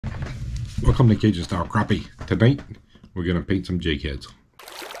Welcome to Cajun Style Crappie. Tonight, we're going to paint some jig heads.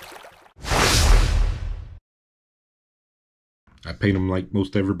 I paint them like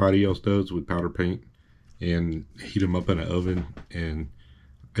most everybody else does with powder paint and heat them up in an oven. And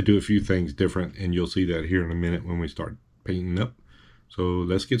I do a few things different, and you'll see that here in a minute when we start painting up. So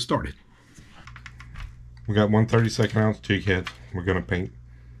let's get started. We got one 32nd ounce jig head we're going to paint.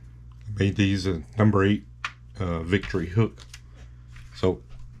 I made these a number 8 Victory hook. So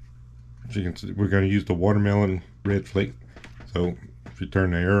as you can see, we're going to use the watermelon red flake. So if you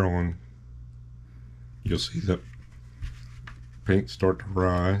turn the air on, you'll see the paint start to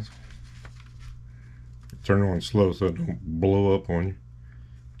rise. Turn it on slow so it don't blow up on you.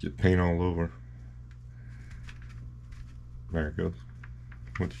 Get paint all over. There it goes.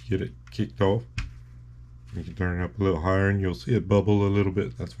 Once you get it kicked off, you can turn it up a little higher and you'll see it bubble a little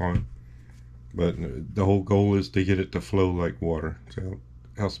bit. That's fine. But the whole goal is to get it to flow like water. So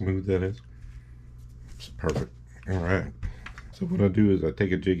how smooth that is. It's perfect. Alright. So what I do is I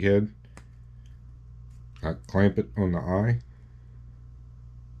take a jig head, I clamp it on the eye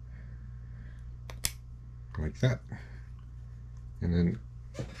like that, and then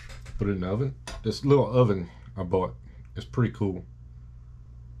put it in the oven. This little oven I bought is pretty cool.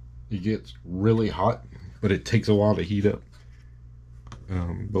 It gets really hot, but it takes a while to heat up.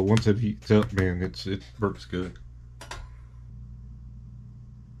 But once it heats up, man, it works good.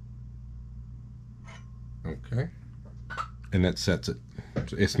 Okay, and that sets it.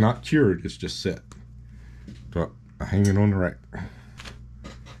 So it's not cured, it's just set. So I hang it on the rack.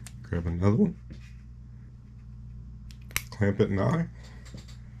 Grab another one. Clamp it in the eye.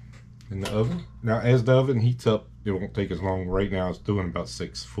 In the oven. Now as the oven heats up, it won't take as long. Right now it's doing about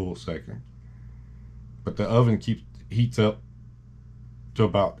 6 full seconds. But the oven heats up to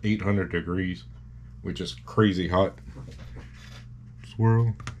about 800 degrees, which is crazy hot.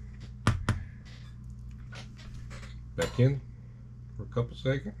 Swirl. Back in for a couple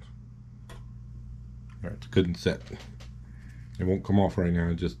seconds. Alright, it's good and set. It won't come off right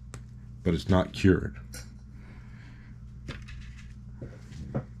now, but it's not cured.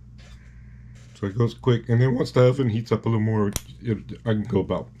 So it goes quick, and then once the oven heats up a little more, I can go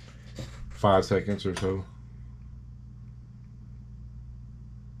about 5 seconds or so.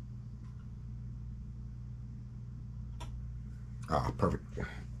 Ah, perfect.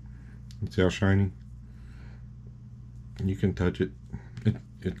 See how shiny? You can touch it.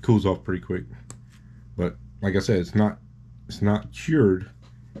 It cools off pretty quick. But like I said, it's not cured.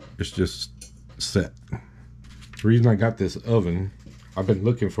 It's just set. The reason I got this oven, I've been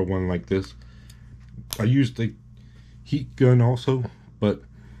looking for one like this. I use the heat gun also, but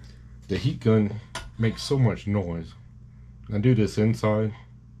the heat gun makes so much noise. I do this inside,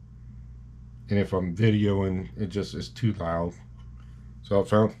 and if I'm videoing, it's too loud. So I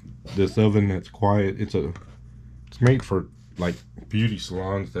found this oven that's quiet. It's made for like beauty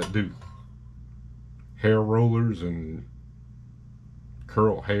salons that do hair rollers and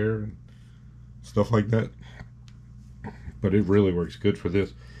curl hair and stuff like that. But it really works good for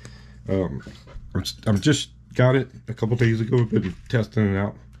this. I'm just got it a couple days ago. I've been testing it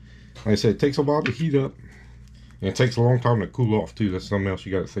out. Like I said, it takes a while to heat up, and it takes a long time to cool off too. That's something else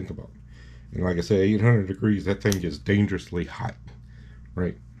you got to think about. And like I said, 800 degrees, that thing gets dangerously hot,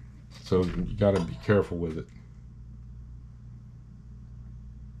 right? So you got to be careful with it.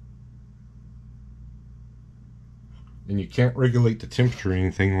 And you can't regulate the temperature or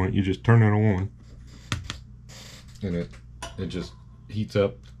anything on it. You just turn it on, and it just heats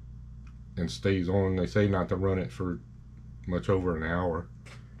up and stays on. They say not to run it for much over an hour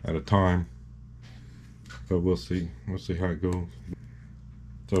at a time, but we'll see how it goes.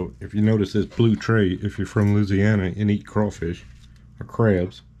 So if you notice this blue tray, if you're from Louisiana and eat crawfish or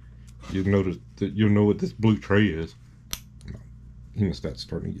crabs, you'll notice that you'll know what this blue tray is. You must start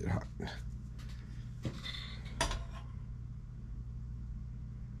starting to get hot.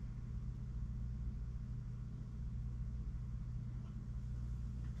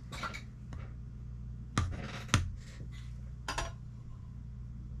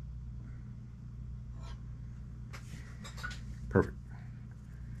 Perfect.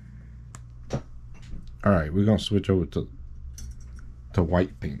 All right, we're gonna switch over to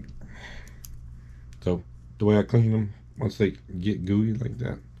white paint. So the way I clean them, once they get gooey like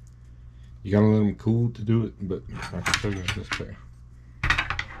that, you gotta let them cool to do it. But I can show you this pair.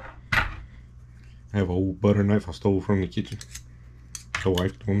 I have an old butter knife I stole from the kitchen. The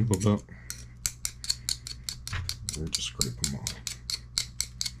wife told me about. We'll just scrape them off.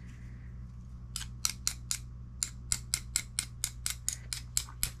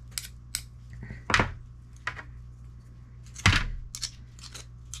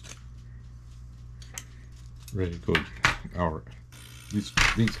 ready to go. Alright. These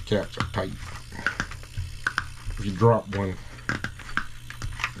caps are tight. If you drop one,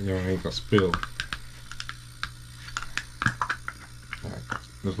 you know, it ain't gonna spill. Right.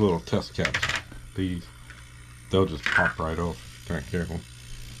 Those little test caps, they'll just pop right off if you're not careful.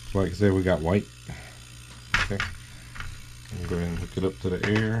 So like I said, we got white. Okay. I'm go ahead and hook it up to the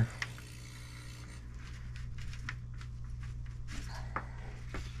air.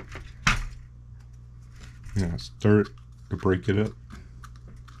 Now stir it to break it up.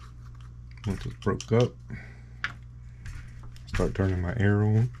 Once it's broke up, start turning my air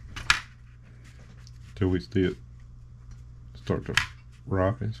on until we see it start to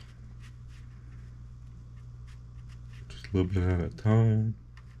rise. Just a little bit at a time.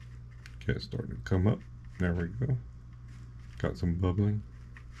 Okay, it's starting to come up. There we go. Got some bubbling.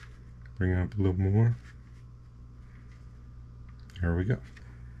 Bring it up a little more. There we go.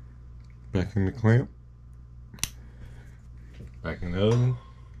 Back in the clamp. Back in the oven.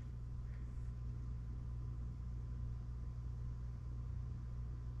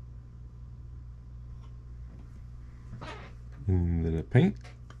 Into the paint.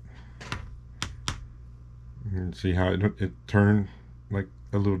 And see how it turned like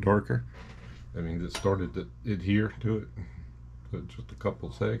a little darker. I mean, it started to adhere to it for just a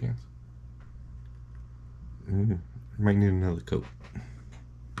couple seconds. Might need another coat.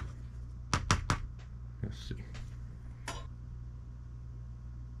 Let's see.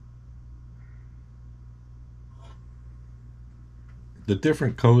 The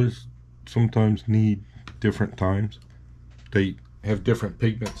different colors sometimes need different times. They have different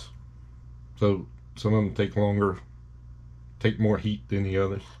pigments, so some of them take longer, take more heat than the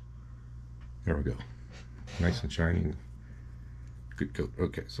others. There we go. Nice and shiny. Good coat.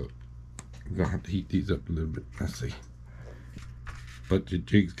 Okay, so we're gonna have to heat these up a little bit. Let's see. But your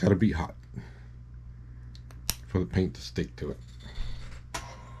jig's gotta be hot for the paint to stick to it.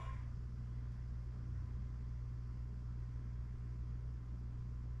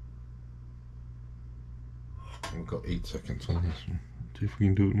 We'll go 8 seconds on this one. See if we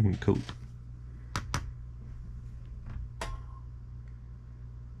can do it in one coat.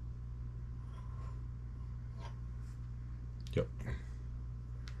 Yep.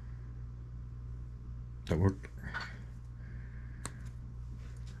 That worked.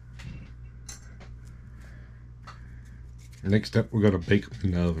 Next step, we're going to bake them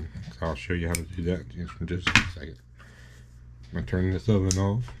in the oven. So I'll show you how to do that in just a second. I'm going to turn this oven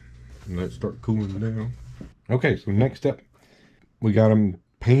off and let it start cooling down. Okay, so next step, we got them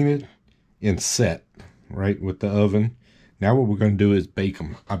painted and set, right, with the oven. Now what we're going to do is bake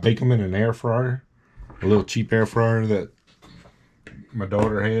them. I bake them in an air fryer, a little cheap air fryer that my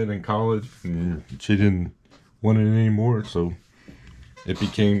daughter had in college, and she didn't want it anymore, so it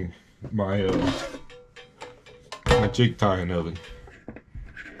became my my jig tying oven.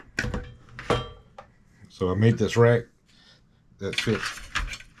 So I made this rack that fits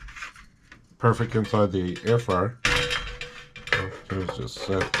perfect inside the air fryer. So it's just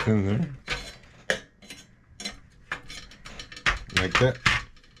set in there like that.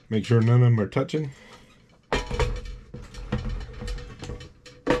 Make sure none of them are touching.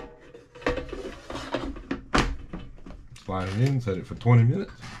 Slide it in, set it for 20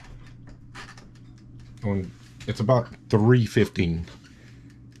 minutes. It's about 315.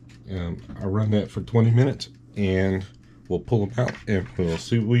 I run that for 20 minutes and we'll pull them out and we'll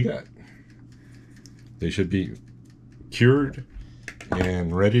see what we got. They should be cured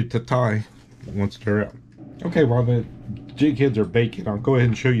and ready to tie once they're out. Okay, while the jig heads are baking, I'll go ahead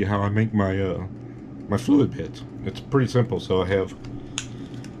and show you how I make my my fluid beds. It's pretty simple. So I have,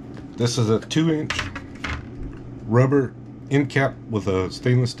 this is a 2-inch rubber end cap with a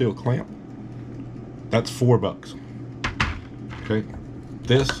stainless steel clamp. That's $4. Okay,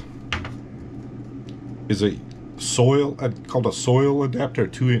 this is a soil, called a soil adapter, a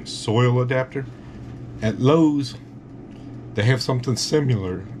 2-inch soil adapter. At Lowe's, they have something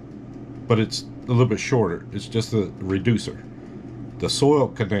similar, but it's a little bit shorter. It's just a reducer. The soil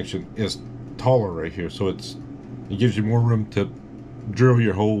connection is taller right here, so it gives you more room to drill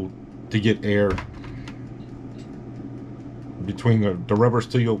your hole to get air between the rubber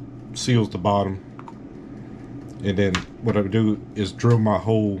steel seals the bottom. And then what I do is drill my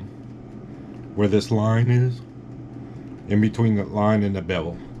hole where this line is, in between the line and the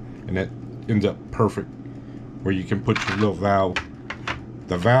bevel, and that ends up perfect where you can put your little valve.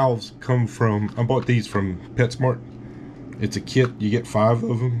 The valves come from, I bought these from PetSmart. It's a kit. You get 5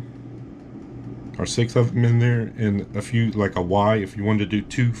 of them or 6 of them in there, and a few, like a Y. If you want to do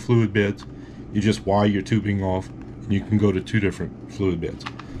 2 fluid beds, you just Y your tubing off and you can go to 2 different fluid beds.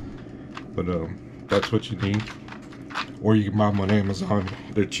 But that's what you need. Or you can buy them on Amazon.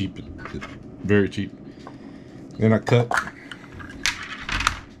 They're cheap, very cheap. Then I cut.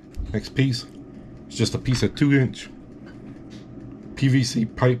 Next piece. It's just a piece of 2-inch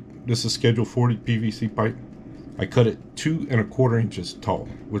PVC pipe. This is schedule 40 PVC pipe. I cut it 2 1/4 inches tall,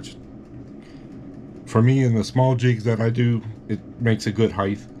 which for me in the small jigs that I do, it makes a good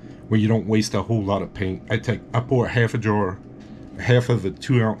height where you don't waste a whole lot of paint. I pour half a jar, half of a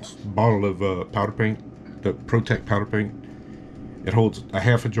 2-ounce bottle of powder paint, the Protect powder paint. It holds a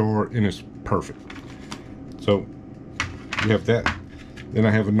half a jar and it's perfect. So you have that. Then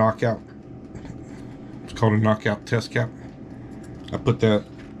I have a knockout. It's called a knockout test cap. I put that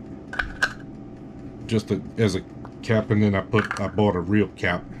just as a cap, and then I bought a real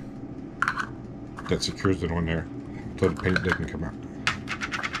cap that secures it on there so the paint doesn't come out.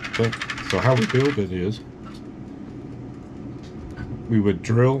 So how we build it is we would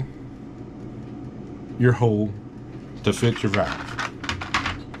drill your hole to fit your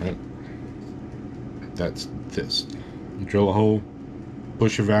valve. Right? That's this. You drill a hole,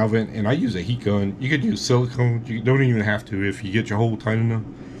 push your valve in, and I use a heat gun. You could use silicone. You don't even have to. If you get your hole tight enough,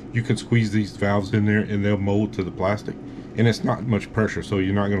 you can squeeze these valves in there and they'll mold to the plastic. And it's not much pressure, so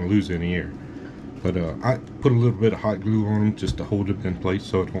you're not going to lose any air. But I put a little bit of hot glue on them just to hold them in place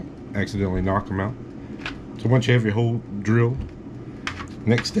so it don't accidentally knock them out. So once you have your hole drilled,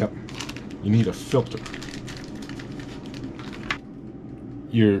 next step, you need a filter.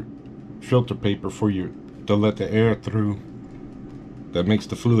 Your filter paper to let the air through that makes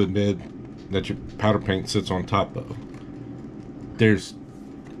the fluid bed that your powder paint sits on top of. There's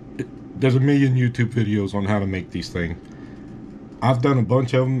a million YouTube videos on how to make these things. I've done a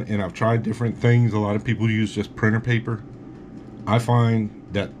bunch of them and I've tried different things. A lot of people use just printer paper. I find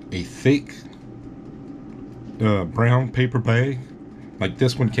that a thick brown paper bag, like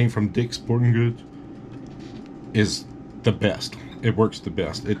this one came from Dick's Sporting Goods, is the best. It works the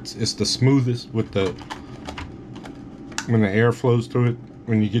best. It's the smoothest with when the air flows through it.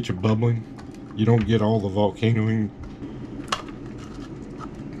 When you get your bubbling, you don't get all the volcanoing.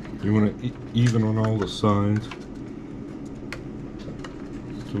 You want to even on all the sides.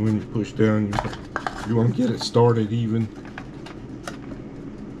 So when you push down, you want to get it started even.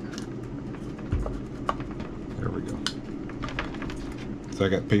 There we go. So I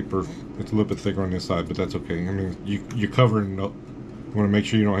got paper. It's a little bit thicker on this side, but that's okay. I mean, you're covering it up. You want to make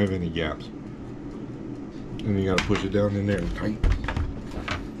sure you don't have any gaps. And you got to push it down in there and tight.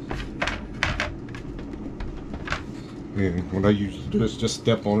 And what I usually do is just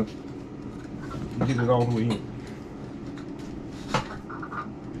step on it, get it all the way in.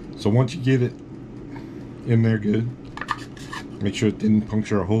 So once you get it in there good, make sure it didn't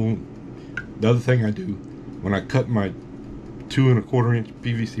puncture a hole. The other thing I do, when I cut my 2 1/4 inch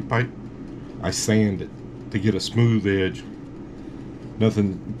PVC pipe, I sand it to get a smooth edge.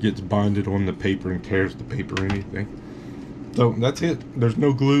 Nothing gets bonded on the paper and tears the paper or anything. So that's it. There's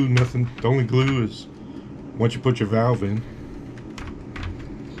no glue, nothing. The only glue is once you put your valve in,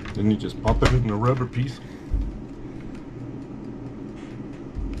 then you just pop it in the rubber piece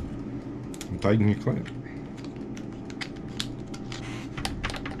and tighten your clamp.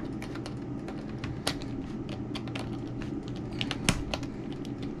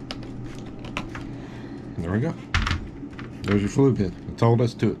 There we go. There's your fluid bed. That's all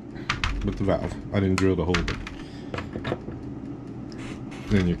that's to it with the valve. I didn't drill the hole, but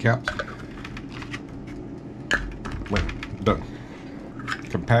then your caps. Well, done.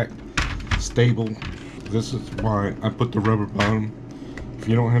 Compact, stable. This is why I put the rubber bottom. If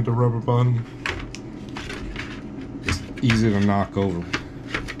you don't have the rubber bottom, it's easy to knock over.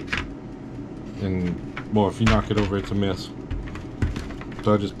 And well, if you knock it over, it's a mess.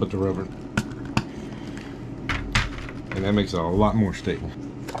 So I just put the rubber. And that makes it a lot more stable.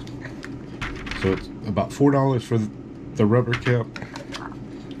 So it's about $4 for the rubber cap.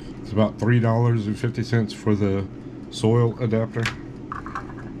 It's about $3.50 for the soil adapter.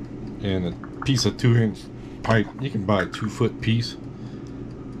 And a piece of 2-inch pipe. You can buy a 2-foot piece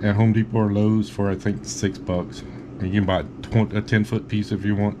at Home Depot or Lowe's for I think $6. And you can buy a 10-foot piece if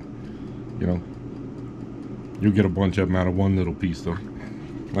you want. You know, you'll get a bunch of them out of one little piece though.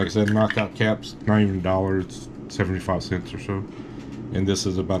 Like I said, knockout caps, not even $1. It's 75 cents or so, and this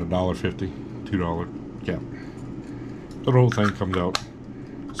is about $1.50, $2 cap. So the whole thing comes out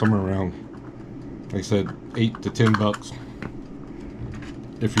somewhere around, like I said, $8 to $10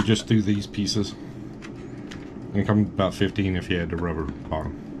 if you just do these pieces, and it comes about 15 if you add the rubber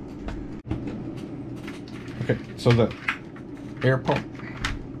bottom. Okay, so the air pump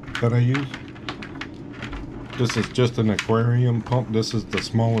that I use, this is just an aquarium pump. This is the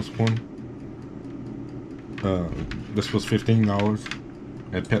smallest one. This was $15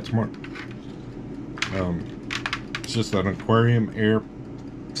 at PetSmart. It's just an aquarium air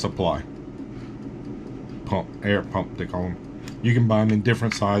supply pump, air pump they call them. You can buy them in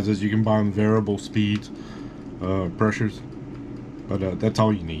different sizes. You can buy them variable speeds, pressures, but that's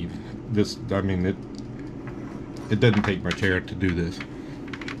all you need. This, I mean, it doesn't take much air to do this,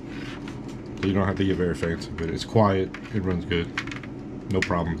 so you don't have to get very fancy. But it's quiet. It runs good. No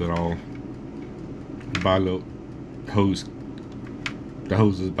problems at all. You buy a little hose. The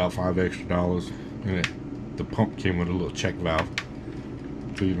hose is about $5 extra, and the pump came with a little check valve,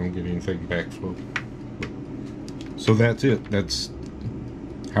 so you don't get anything backflow. So that's it. That's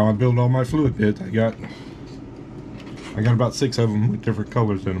how I build all my fluid beds. I got about 6 of them with different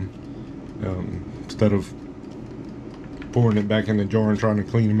colors in them. Instead of pouring it back in the jar and trying to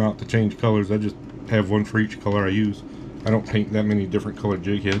clean them out to change colors, I just have one for each color I use. I don't paint that many different colored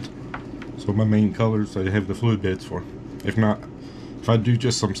jig heads, so my main colors I have the fluid beds for. If not, if I do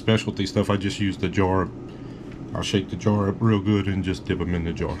just some specialty stuff, I just use the jar. I'll shake the jar up real good and just dip them in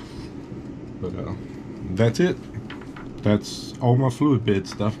the jar. But that's it. That's all my fluid bed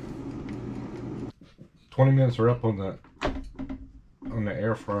stuff. 20 minutes are up on the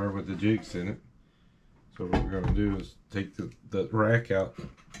air fryer with the jigs in it. So what we're going to do is take the rack out.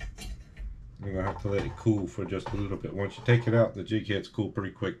 You're going to have to let it cool for just a little bit. Once you take it out, the jig heads cool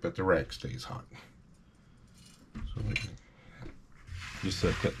pretty quick, but the rack stays hot. So just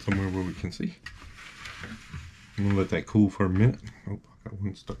set that somewhere where we can see. I'm going to let that cool for a minute. Oh, I got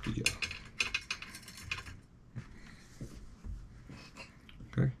one stuck together.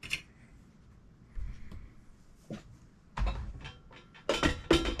 Okay.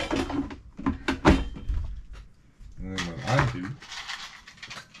 And then what I do,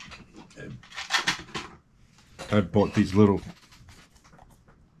 I bought these little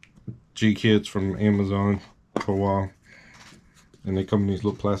jig heads from Amazon for a while, and they come in these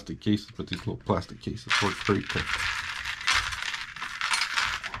little plastic cases, but these little plastic cases work great too.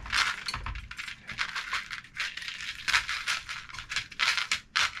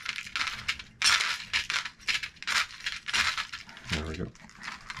 There we go.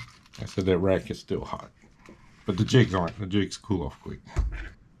 I said that rack is still hot, but the jigs aren't. The jigs cool off quick.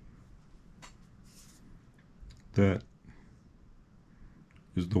 That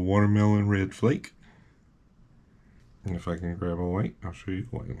is the watermelon red flake. And if I can grab a white, I'll show you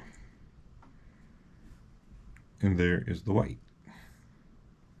the white one. And there is the white.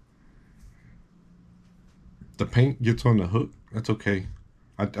 The paint gets on the hook. That's okay.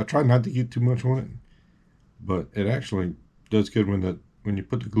 I try not to get too much on it, but it actually does good when you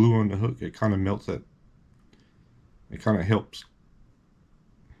put the glue on the hook. It kind of melts that. It kind of helps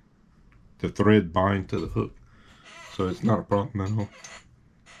the thread bind to the hook, so it's not a problem at all.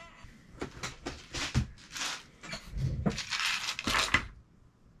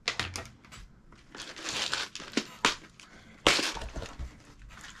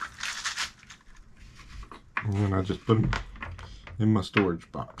 And then I just put them in my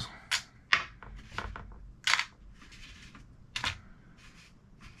storage box.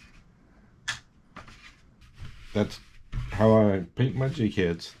 That's how I paint my jig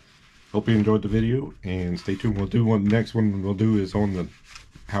heads. Hope you enjoyed the video, and stay tuned. We'll do one. Next one we'll do is on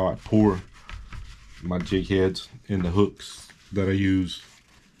how I pour my jig heads in the hooks that I use,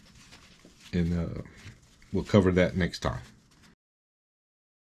 and we'll cover that next time.